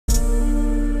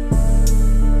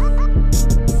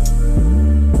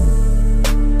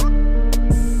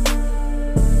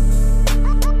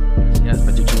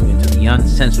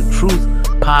Truth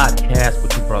podcast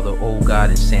with your brother, Old God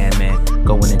and SamAnt,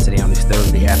 going in today on this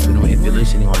Thursday afternoon. If you're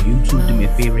listening on YouTube, do me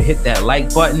a favor, hit that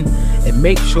like button and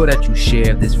make sure that you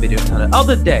share this video. Now, the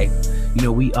other day, you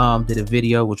know, we did a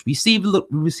video which we received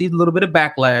a little bit of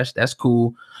backlash. That's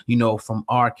cool, you know, from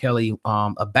R. Kelly,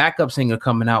 a backup singer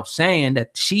coming out saying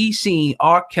that she seen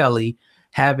R. Kelly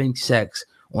having sex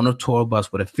on a tour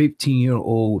bus with a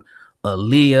 15-year-old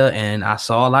Aaliyah. And I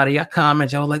saw a lot of your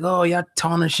comments. Y'all was like, oh, y'all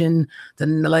tarnishing the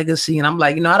legacy. And I'm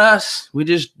like, not us. We're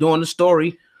just doing the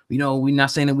story. You know, we're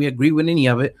not saying that we agree with any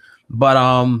of it. But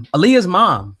Aaliyah's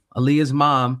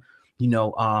mom, you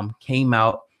know, came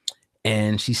out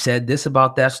and she said this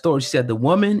about that story. She said, the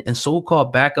woman and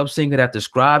so-called backup singer that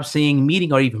describes seeing,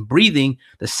 meeting, or even breathing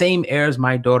the same air as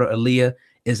my daughter Aaliyah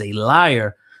is a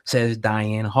liar, says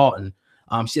Diane Halton.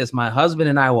 She says, my husband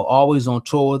and I were always on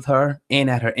tour with her and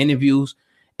at her interviews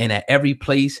and at every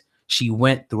place she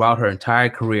went throughout her entire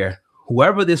career.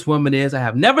 Whoever this woman is, I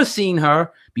have never seen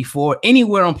her before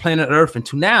anywhere on planet Earth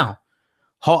until now.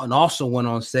 Halton also went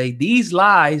on to say, these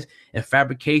lies and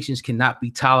fabrications cannot be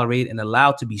tolerated and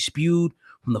allowed to be spewed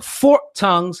from the forked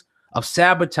tongues of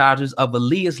sabotagers of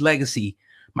Aaliyah's legacy.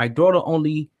 My daughter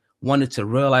only wanted to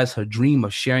realize her dream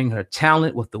of sharing her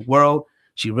talent with the world.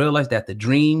 She realized that the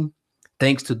dream,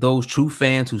 thanks to those true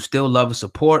fans who still love and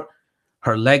support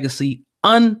her legacy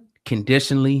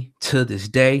unconditionally to this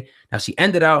day. Now, she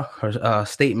ended out her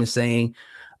statement saying,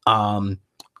 the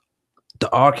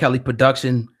R. Kelly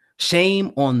production,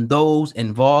 shame on those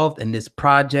involved in this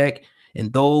project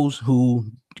and those who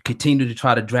continue to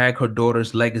try to drag her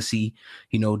daughter's legacy,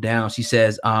 you know, down. She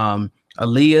says,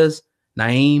 Aaliyah's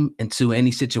name into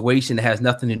any situation that has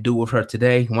nothing to do with her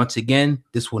today. Once again,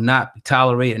 this will not be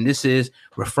tolerated. And this is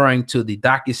referring to the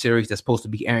docuseries that's supposed to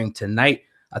be airing tonight,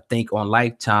 I think on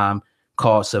Lifetime,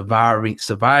 called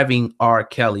Surviving R.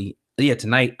 Kelly. Yeah,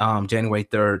 tonight, January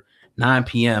 3rd, 9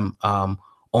 p.m.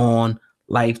 On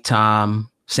Lifetime.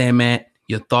 SamAnt,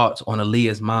 your thoughts on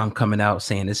Aaliyah's mom coming out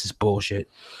saying this is bullshit?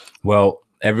 Well,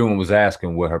 everyone was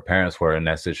asking where her parents were in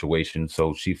that situation,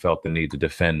 so she felt the need to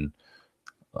defend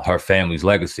her family's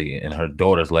legacy and her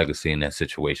daughter's legacy in that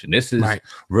situation. This is right.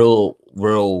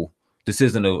 This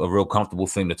isn't a real comfortable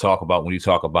thing to talk about when you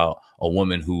talk about a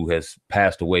woman who has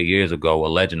passed away years ago, a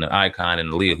legend, an icon,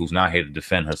 and Aaliyah who's not here to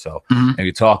defend herself. And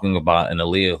you're talking about an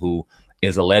Aaliyah who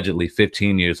is allegedly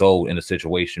 15 years old in a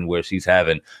situation where she's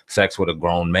having sex with a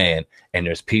grown man and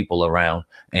there's people around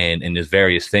and there's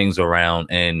various things around.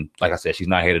 And like I said, she's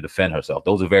not here to defend herself.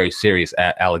 Those are very serious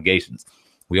allegations.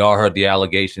 We all heard the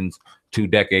allegations 2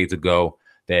 decades ago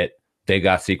that they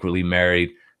got secretly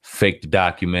married, faked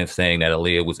documents saying that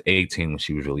Aaliyah was 18 when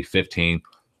she was really 15.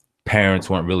 Parents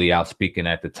weren't really out speaking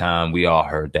at the time. We all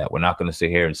heard that. We're not going to sit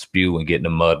here and spew and get in the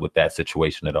mud with that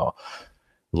situation at all.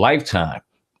 Lifetime,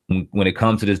 when it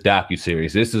comes to this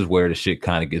docuseries, this is where the shit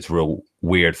kind of gets real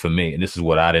weird for me. And this is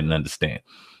what I didn't understand,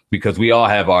 because we all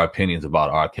have our opinions about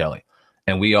R. Kelly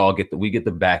and we all get the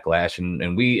backlash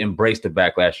and we embrace the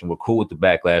backlash and we're cool with the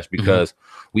backlash because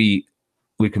we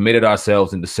committed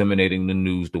ourselves in disseminating the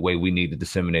news the way we need to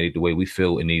disseminate it, the way we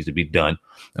feel it needs to be done.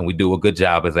 And we do a good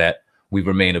job of that. We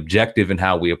remain objective in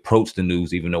how we approach the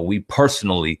news, even though we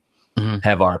personally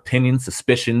have our opinions,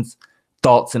 suspicions,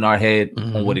 thoughts in our head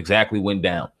on what exactly went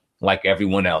down, like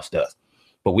everyone else does.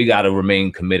 But we got to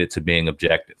remain committed to being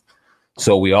objective.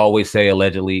 So we always say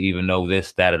allegedly, even though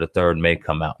this, that, or the third may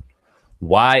come out.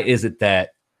 Why is it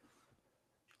that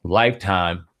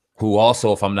Lifetime, who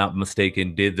also, if I'm not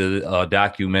mistaken, did the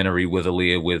documentary with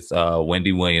Aaliyah with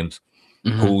Wendy Williams,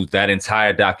 who that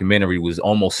entire documentary was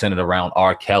almost centered around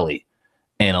R. Kelly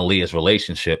and Aaliyah's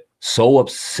relationship, so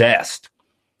obsessed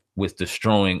with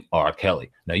destroying R. Kelly.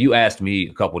 Now, you asked me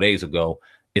a couple days ago,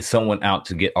 is someone out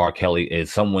to get R. Kelly?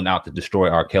 Is someone out to destroy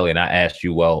R. Kelly? And I asked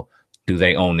you, well, do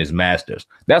they own his masters?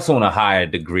 That's on a higher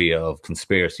degree of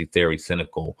conspiracy theory,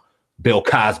 cynical, Bill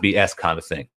Cosby-esque kind of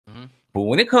thing. But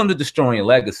when it comes to destroying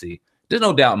legacy, there's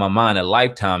no doubt in my mind that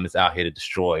Lifetime is out here to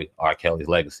destroy R. Kelly's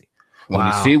legacy. When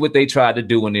you see what they tried to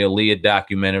do in the Aaliyah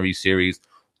documentary series,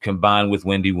 combined with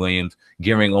Wendy Williams,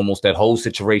 gearing almost that whole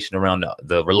situation around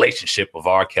the relationship of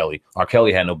R. Kelly. R.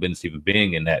 Kelly had no business even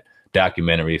being in that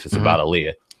documentary if it's about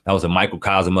Aaliyah. That was a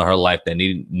microcosm of her life that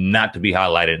needed not to be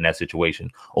highlighted in that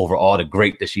situation over all the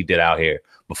great that she did out here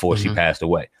before she passed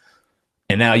away.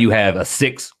 And now you have a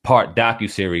 6-part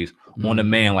docuseries on a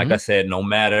man. Like I said, no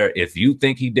matter if you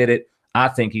think he did it, I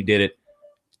think he did it.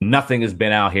 Nothing has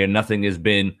been out here. Nothing has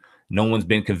been. No one's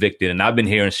been convicted. And I've been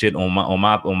hearing shit on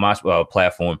my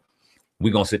platform.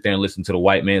 We're gonna sit there and listen to the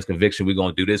white man's conviction. We're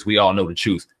gonna do this. We all know the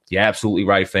truth. You're absolutely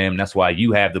right, fam. That's why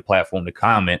you have the platform to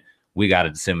comment. We got to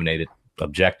disseminate it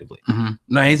objectively.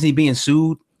 Now, isn't he being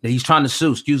sued He's trying to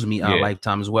sue, excuse me,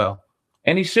 Lifetime as well.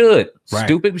 And he should. Right.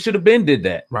 Stupid. We should have been did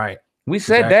that. Right. We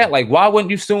said that. Like, why weren't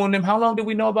you suing them? How long did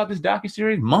we know about this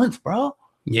docuseries? Months, bro.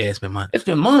 Yeah, it's been months. It's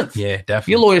been months. Yeah,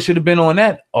 definitely. Your lawyer should have been on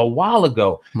that a while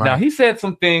ago. Right. Now, he said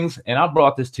some things, and I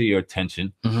brought this to your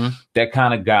attention, that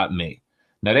kind of got me.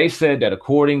 Now, they said that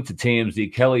according to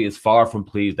TMZ, Kelly is far from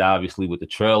pleased, obviously, with the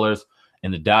trailers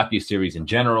and the docuseries in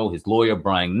general. His lawyer,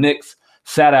 Brian Nix,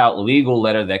 sat out a legal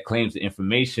letter that claims the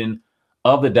information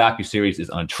of the docuseries is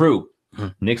untrue.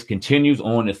 Nix continues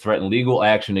on to threaten legal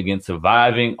action against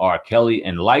surviving R. Kelly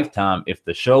and Lifetime if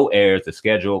the show airs as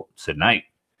scheduled tonight.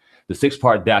 The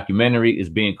 6-part documentary is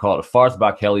being called a farce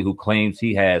by Kelly, who claims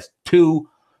he has 2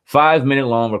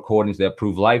 5-minute-long recordings that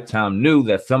prove Lifetime knew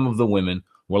that some of the women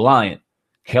were lying.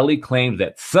 Kelly claims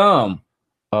that some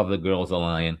of the girls are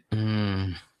lying,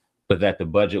 but that the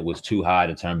budget was too high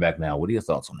to turn back now. What are your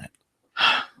thoughts on that?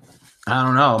 I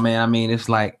don't know, man. I mean, it's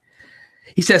like,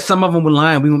 he said some of them were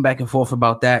lying. We went back and forth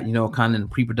about that, you know, kind of in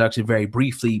pre-production very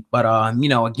briefly. But, you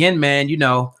know, again, man, you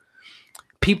know,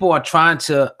 people are trying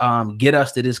to get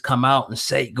us to just come out and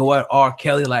say, go at R.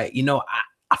 Kelly. Like, you know,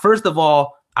 first of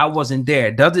all, I wasn't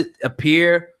there. Does it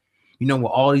appear, you know,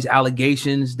 with all these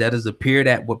allegations, that does appear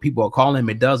that what people are calling him,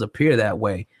 it does appear that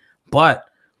way. But,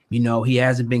 you know, he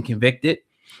hasn't been convicted.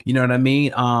 You know what I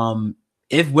mean?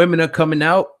 If women are coming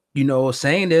out, you know,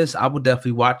 saying this, I would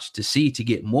definitely watch to see to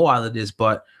get more out of this.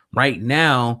 But right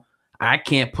now, I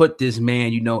can't put this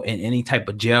man, you know, in any type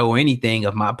of jail or anything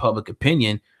of my public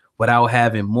opinion without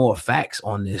having more facts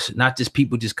on this. Not just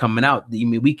people just coming out. I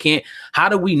mean, we can't. How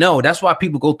do we know? That's why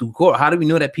people go through court. How do we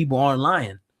know that people aren't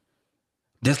lying?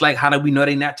 Just like, how do we know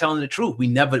they're not telling the truth? We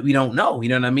don't know. You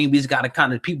know what I mean? We just got to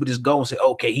kind of, people just go and say,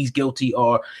 okay, he's guilty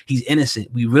or he's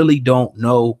innocent. We really don't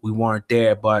know. We weren't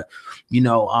there. But, you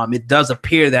know, it does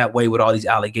appear that way with all these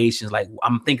allegations. Like,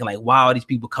 I'm thinking, like, wow, are these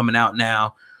people coming out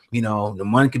now? You know, the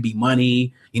money could be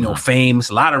money, you know, fame.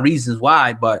 It's a lot of reasons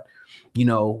why. But, you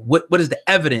know, what is the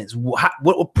evidence?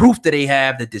 What proof do they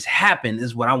have that this happened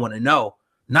is what I want to know.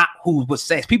 Not who would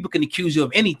say. People can accuse you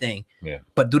of anything,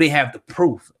 but do they have the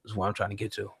proof? Is what I'm trying to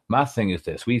get to. My thing is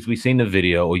this: we seen the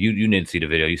video, or you didn't see the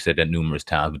video. You said that numerous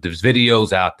times, but there's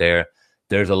videos out there.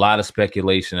 There's a lot of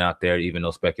speculation out there, even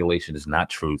though speculation is not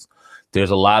truth.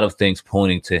 There's a lot of things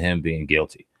pointing to him being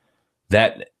guilty.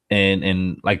 That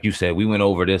and like you said, we went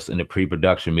over this in the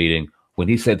pre-production meeting. When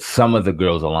he said some of the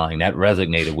girls are lying, that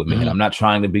resonated with me. And I'm not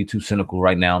trying to be too cynical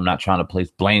right now. I'm not trying to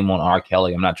place blame on R.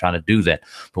 Kelly. I'm not trying to do that.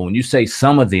 But when you say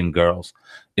some of them girls,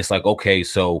 it's like, okay,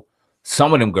 so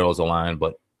some of them girls are lying,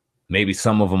 but maybe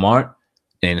some of them aren't.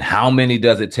 And how many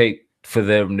does it take for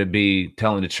them to be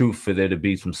telling the truth, for there to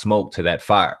be some smoke to that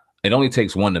fire? It only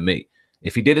takes one to me.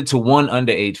 If he did it to one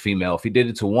underage female, if he did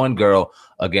it to one girl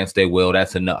against their will,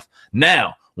 that's enough.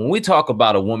 Now, when we talk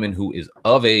about a woman who is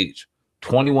of age,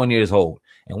 21 years old,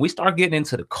 and we start getting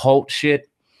into the cult shit,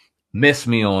 miss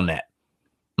me on that.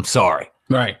 I'm sorry.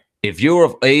 Right. If you're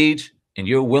of age and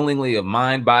you're willingly of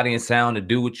mind, body, and sound to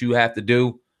do what you have to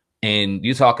do, and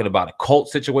you're talking about a cult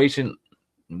situation,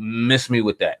 miss me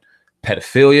with that.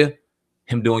 Pedophilia,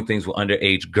 him doing things with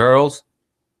underage girls,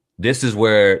 this is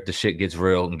where the shit gets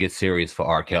real and gets serious for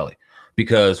R. Kelly.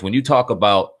 Because when you talk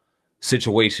about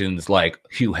situations like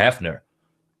Hugh Hefner,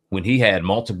 when he had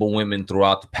multiple women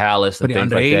throughout the palace and things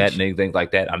like that, and things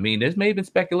like that. I mean, there's maybe been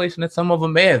speculation that some of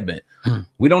them may have been.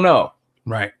 We don't know.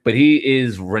 Right. But he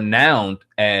is renowned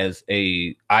as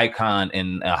a icon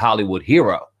and a Hollywood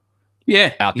hero.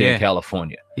 Yeah. Out there in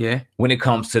California. Yeah. When it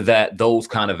comes to that, those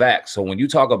kind of acts. So when you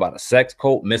talk about a sex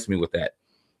cult, miss me with that.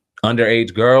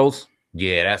 Underage girls,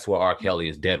 yeah, that's where R. Kelly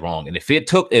is dead wrong. And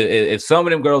if some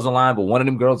of them girls are lying, but one of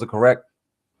them girls are correct.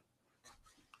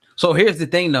 So here's the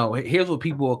thing, though. Here's what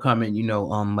people are coming, you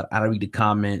know, I read the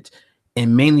comments,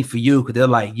 and mainly for you, because they're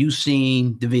like, you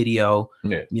seen the video,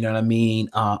 you know what I mean?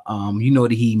 You know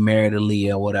that he married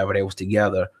Aaliyah or whatever, they was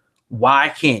together. Why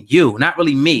can't you? Not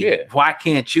really me. Why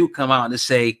can't you come out and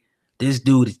say this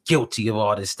dude is guilty of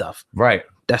all this stuff? Right.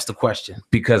 That's the question.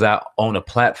 Because I own a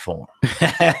platform.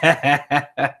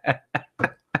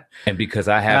 And because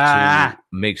I have to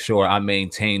make sure I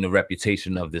maintain the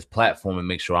reputation of this platform and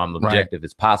make sure I'm objective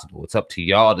as possible. It's up to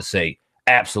y'all to say,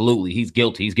 absolutely, he's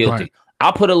guilty. He's guilty. Right.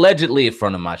 I'll put allegedly in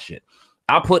front of my shit.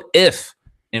 I'll put if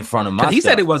in front of my stuff. He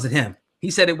said it wasn't him. He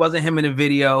said it wasn't him in the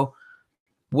video,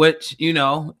 which, you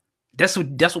know, that's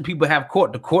what people have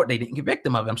court. The court, they didn't convict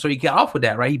him of it. I'm sure he got off with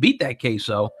that, right? He beat that case.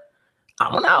 So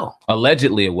I don't know.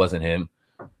 Allegedly, it wasn't him.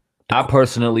 I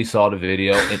personally saw the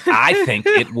video and I think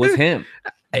it was him.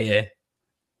 Yeah.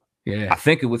 I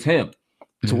think it was him.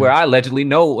 To where I allegedly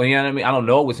know, you know what I mean? I don't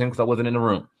know it was him because I wasn't in the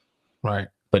room. Right.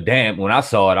 But damn, when I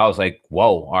saw it, I was like,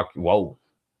 whoa, whoa.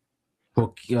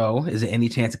 Well, yo, is there any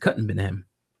chance it couldn't have been him?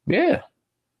 Yeah.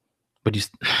 But you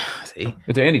see,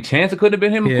 Is there any chance it could have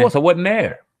been him? Of course, I wasn't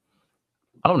there.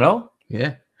 I don't know.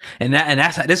 Yeah. And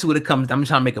that's how, this is what it comes. I'm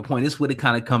trying to make a point. This is what it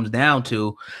kind of comes down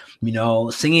to. You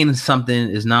know, seeing something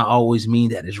is not always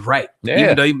mean that it's right. Yeah.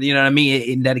 Even though, you know what I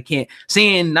mean, that it can't.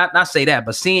 Seeing, not say that,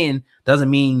 but seeing doesn't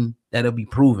mean that it'll be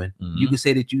proven. You can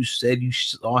say that you said you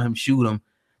saw him shoot him.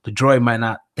 The droid might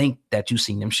not think that you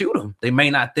seen him shoot him. They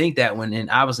may not think that when, and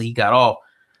obviously he got off.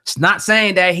 It's not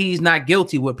saying that he's not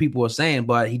guilty, what people are saying,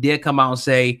 but he did come out and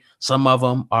say some of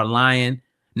them are lying.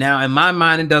 Now, in my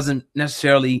mind, it doesn't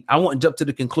necessarily, I won't jump to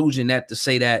the conclusion that to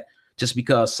say that just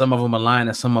because some of them are lying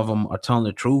and some of them are telling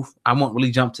the truth. I won't really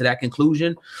jump to that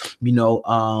conclusion, you know,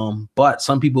 but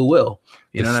some people will.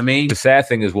 You know what I mean? The sad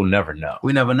thing is we'll never know.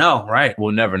 We never know, right?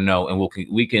 We'll never know. And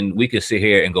we can sit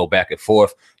here and go back and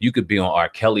forth. You could be on R.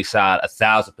 Kelly's side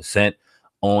 1,000%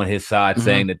 on his side,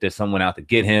 saying that there's someone out to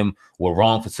get him. We're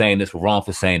wrong for saying this. We're wrong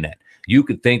for saying that. You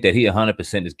could think that he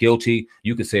 100% is guilty.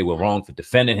 You could say we're wrong for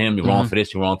defending him. You're wrong for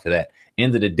this. You're wrong for that.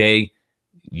 End of the day,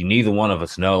 neither one of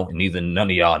us know, and none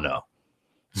of y'all know.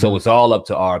 So it's all up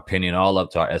to our opinion, all up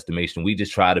to our estimation. We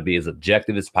just try to be as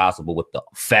objective as possible with the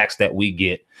facts that we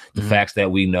get, the facts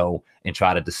that we know, and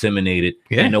try to disseminate it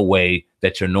in a way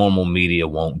that your normal media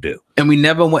won't do. And we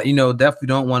never want, you know, definitely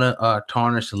don't want to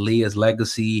tarnish Leah's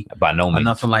legacy by no means, or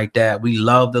nothing like that. We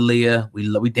love the Leah.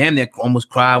 We damn near almost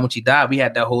cried when she died. We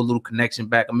had that whole little connection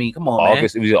back. I mean, come on,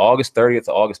 August, man. It was August 30th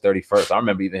to August 31st. I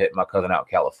remember even hitting my cousin out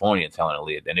in California and telling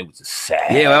Leah. Then it was a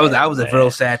sad. Yeah, that was a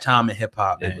real sad time in hip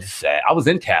hop. It was sad. I was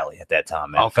in Cali at that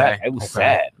time, man. Okay, it was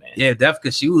sad, man. Yeah, definitely,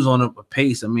 because she was on a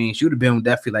pace. I mean, she would have been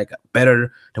definitely like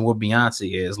better than what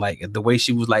Beyonce is. Like the way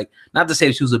she was, like, not to say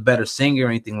that she was a better singer or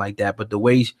anything like that, but the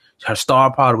way her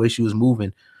star power, the way she was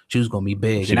moving, she was gonna be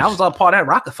big. And I was all part of that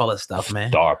Rockefeller stuff, man.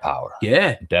 Star power.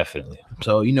 Yeah, definitely.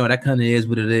 So, you know, that kind of is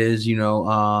what it is, you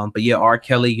know. But yeah, R.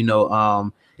 Kelly, you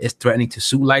know, is threatening to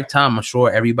sue Lifetime. I'm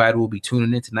sure everybody will be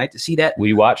tuning in tonight to see that. Will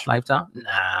you watch Lifetime? Nah,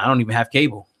 I don't even have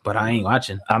cable, but I ain't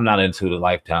watching. I'm not into the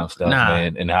Lifetime stuff,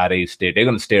 man, and how they stare. They're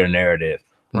gonna stare a narrative.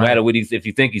 No matter what if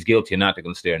you think he's guilty or not, they're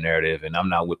gonna stare a narrative, and I'm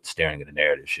not with staring at the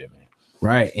narrative shit, man.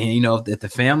 Right. And you know, if the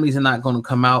families are not gonna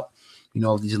come out, you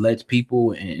know, these alleged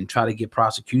people and try to get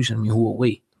prosecution, I mean, who are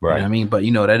we? Right. You know what I mean? But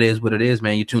you know, that is what it is,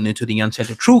 man. You tune into the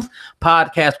Uncensored Truth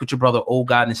podcast with your brother Old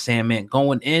God and SamAnt,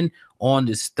 going in on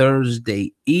this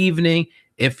Thursday evening.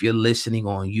 If you're listening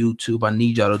on YouTube, I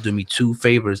need y'all to do me two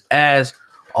favors. As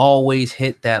always,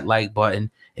 hit that like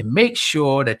button and make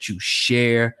sure that you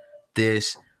share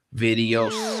this video.